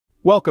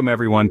Welcome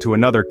everyone to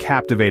another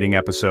captivating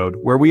episode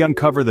where we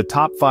uncover the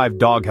top 5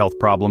 dog health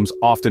problems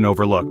often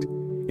overlooked.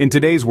 In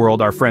today's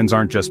world, our friends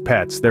aren't just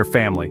pets, they're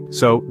family,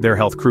 so they're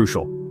health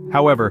crucial.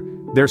 However,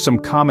 there's some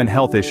common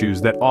health issues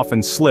that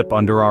often slip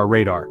under our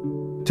radar.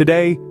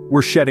 Today,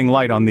 we're shedding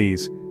light on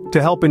these to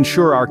help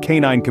ensure our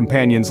canine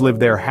companions live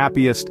their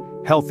happiest,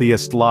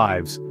 healthiest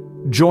lives.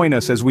 Join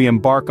us as we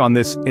embark on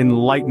this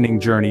enlightening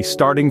journey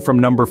starting from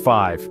number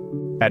 5.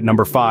 At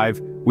number 5,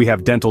 we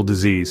have dental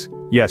disease.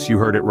 Yes, you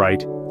heard it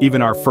right.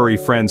 Even our furry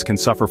friends can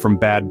suffer from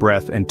bad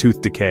breath and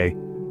tooth decay.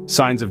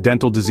 Signs of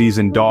dental disease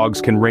in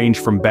dogs can range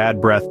from bad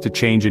breath to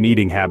change in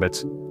eating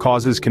habits.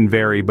 Causes can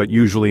vary but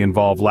usually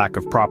involve lack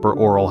of proper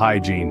oral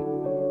hygiene.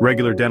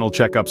 Regular dental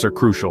checkups are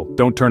crucial.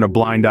 Don't turn a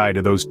blind eye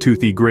to those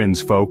toothy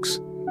grins, folks.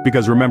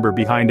 Because remember,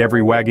 behind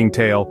every wagging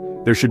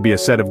tail, there should be a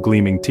set of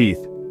gleaming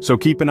teeth. So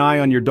keep an eye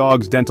on your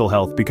dog's dental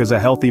health because a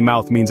healthy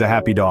mouth means a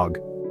happy dog.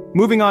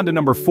 Moving on to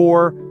number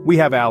 4, we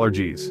have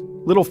allergies.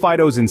 Little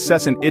Fido's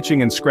incessant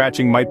itching and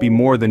scratching might be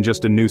more than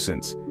just a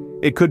nuisance.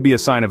 It could be a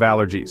sign of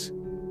allergies.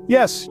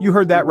 Yes, you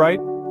heard that right.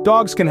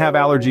 Dogs can have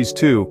allergies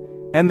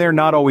too, and they're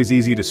not always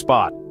easy to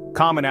spot.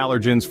 Common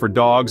allergens for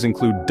dogs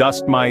include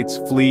dust mites,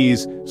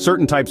 fleas,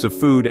 certain types of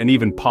food, and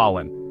even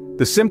pollen.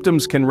 The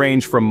symptoms can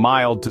range from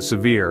mild to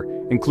severe,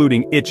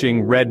 including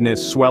itching,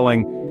 redness,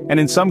 swelling, and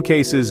in some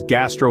cases,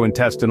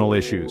 gastrointestinal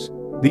issues.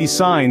 These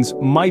signs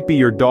might be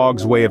your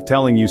dog's way of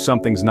telling you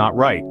something's not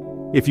right.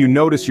 If you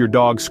notice your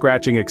dog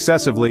scratching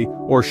excessively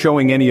or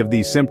showing any of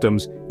these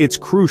symptoms, it's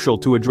crucial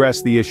to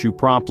address the issue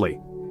promptly.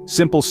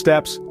 Simple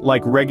steps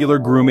like regular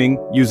grooming,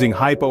 using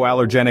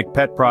hypoallergenic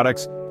pet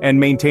products, and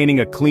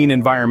maintaining a clean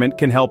environment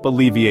can help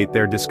alleviate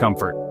their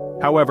discomfort.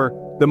 However,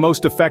 the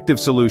most effective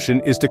solution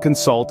is to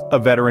consult a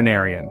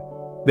veterinarian.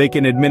 They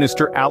can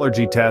administer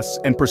allergy tests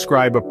and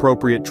prescribe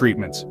appropriate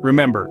treatments.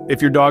 Remember, if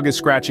your dog is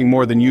scratching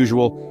more than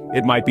usual,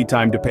 it might be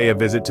time to pay a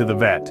visit to the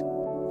vet.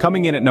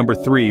 Coming in at number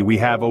 3, we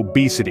have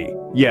obesity.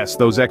 Yes,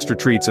 those extra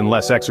treats and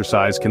less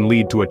exercise can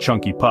lead to a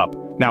chunky pup.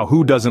 Now,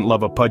 who doesn't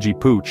love a pudgy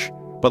pooch?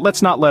 But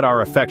let's not let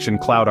our affection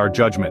cloud our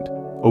judgment.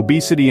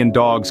 Obesity in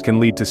dogs can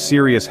lead to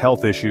serious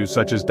health issues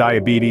such as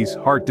diabetes,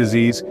 heart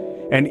disease,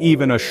 and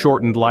even a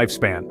shortened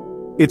lifespan.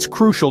 It's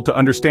crucial to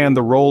understand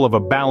the role of a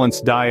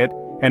balanced diet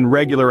and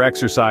regular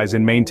exercise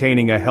in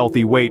maintaining a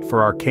healthy weight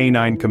for our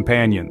canine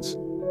companions.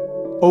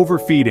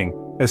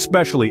 Overfeeding,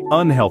 especially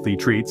unhealthy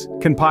treats,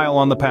 can pile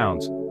on the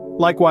pounds.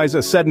 Likewise,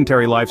 a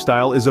sedentary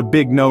lifestyle is a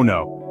big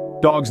no-no.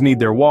 Dogs need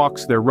their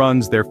walks, their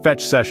runs, their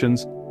fetch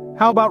sessions.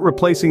 How about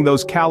replacing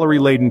those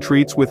calorie-laden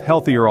treats with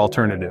healthier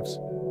alternatives?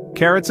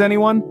 Carrots,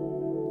 anyone?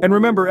 And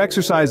remember,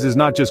 exercise is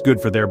not just good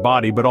for their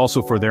body but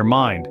also for their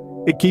mind.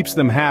 It keeps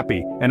them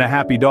happy, and a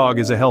happy dog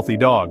is a healthy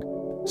dog.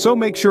 So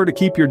make sure to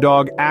keep your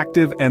dog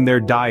active and their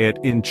diet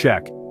in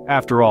check.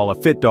 After all, a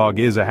fit dog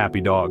is a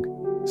happy dog.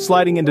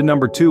 Sliding into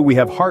number 2, we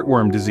have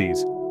heartworm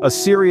disease, a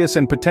serious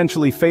and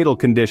potentially fatal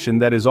condition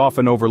that is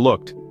often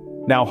overlooked.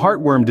 Now,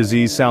 heartworm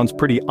disease sounds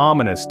pretty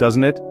ominous,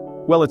 doesn't it?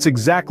 Well, it's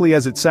exactly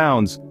as it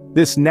sounds.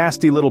 This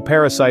nasty little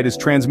parasite is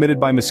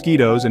transmitted by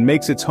mosquitoes and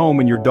makes its home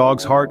in your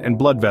dog's heart and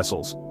blood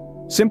vessels.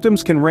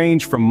 Symptoms can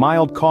range from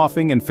mild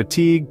coughing and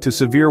fatigue to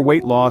severe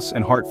weight loss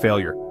and heart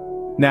failure.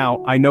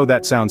 Now, I know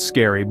that sounds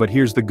scary, but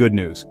here's the good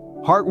news.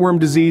 Heartworm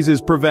disease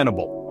is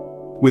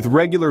preventable. With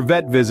regular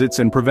vet visits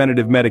and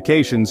preventative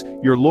medications,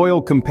 your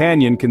loyal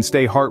companion can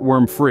stay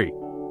heartworm-free.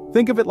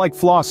 Think of it like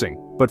flossing,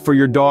 but for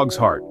your dog's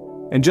heart.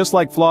 And just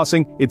like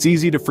flossing, it's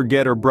easy to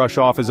forget or brush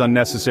off as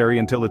unnecessary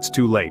until it's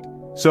too late.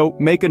 So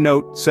make a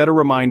note, set a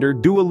reminder,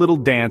 do a little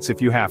dance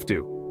if you have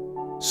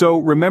to. So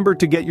remember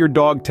to get your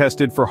dog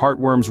tested for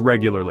heartworms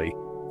regularly.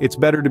 It's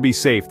better to be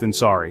safe than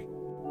sorry.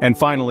 And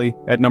finally,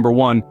 at number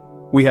 1,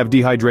 we have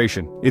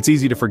dehydration. It's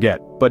easy to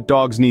forget, but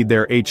dogs need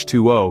their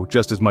H2O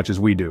just as much as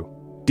we do.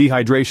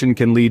 Dehydration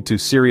can lead to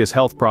serious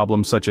health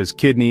problems such as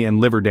kidney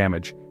and liver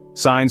damage.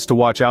 Signs to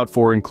watch out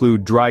for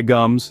include dry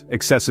gums,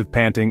 excessive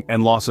panting,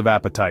 and loss of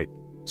appetite.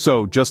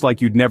 So, just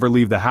like you'd never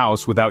leave the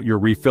house without your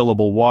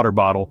refillable water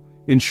bottle,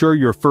 ensure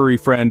your furry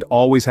friend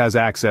always has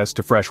access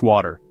to fresh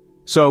water.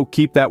 So,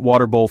 keep that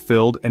water bowl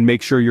filled and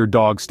make sure your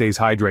dog stays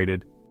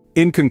hydrated.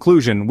 In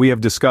conclusion, we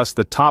have discussed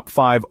the top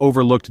 5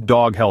 overlooked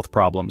dog health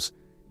problems: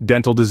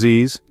 dental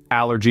disease,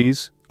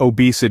 allergies,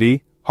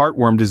 obesity,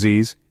 heartworm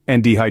disease,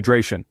 and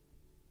dehydration.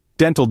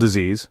 Dental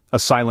disease, a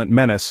silent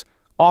menace,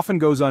 often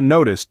goes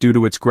unnoticed due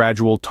to its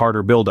gradual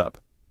tartar buildup.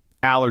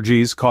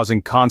 Allergies,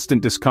 causing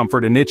constant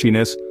discomfort and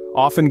itchiness,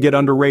 often get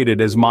underrated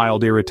as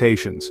mild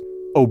irritations.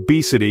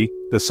 Obesity,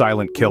 the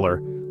silent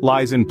killer,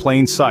 lies in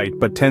plain sight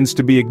but tends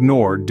to be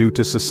ignored due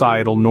to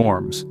societal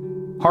norms.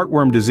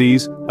 Heartworm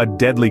disease, a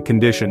deadly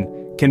condition,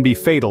 can be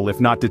fatal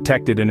if not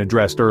detected and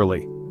addressed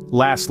early.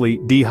 Lastly,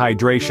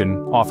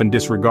 dehydration, often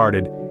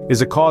disregarded,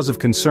 is a cause of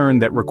concern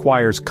that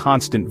requires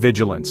constant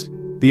vigilance.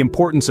 The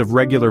importance of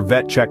regular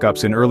vet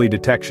checkups in early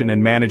detection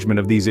and management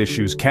of these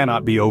issues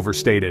cannot be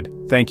overstated.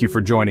 Thank you for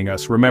joining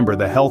us. Remember,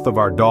 the health of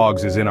our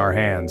dogs is in our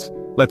hands.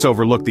 Let's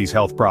overlook these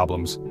health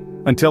problems.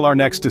 Until our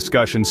next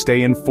discussion,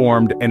 stay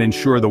informed and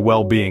ensure the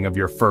well-being of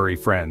your furry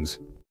friends.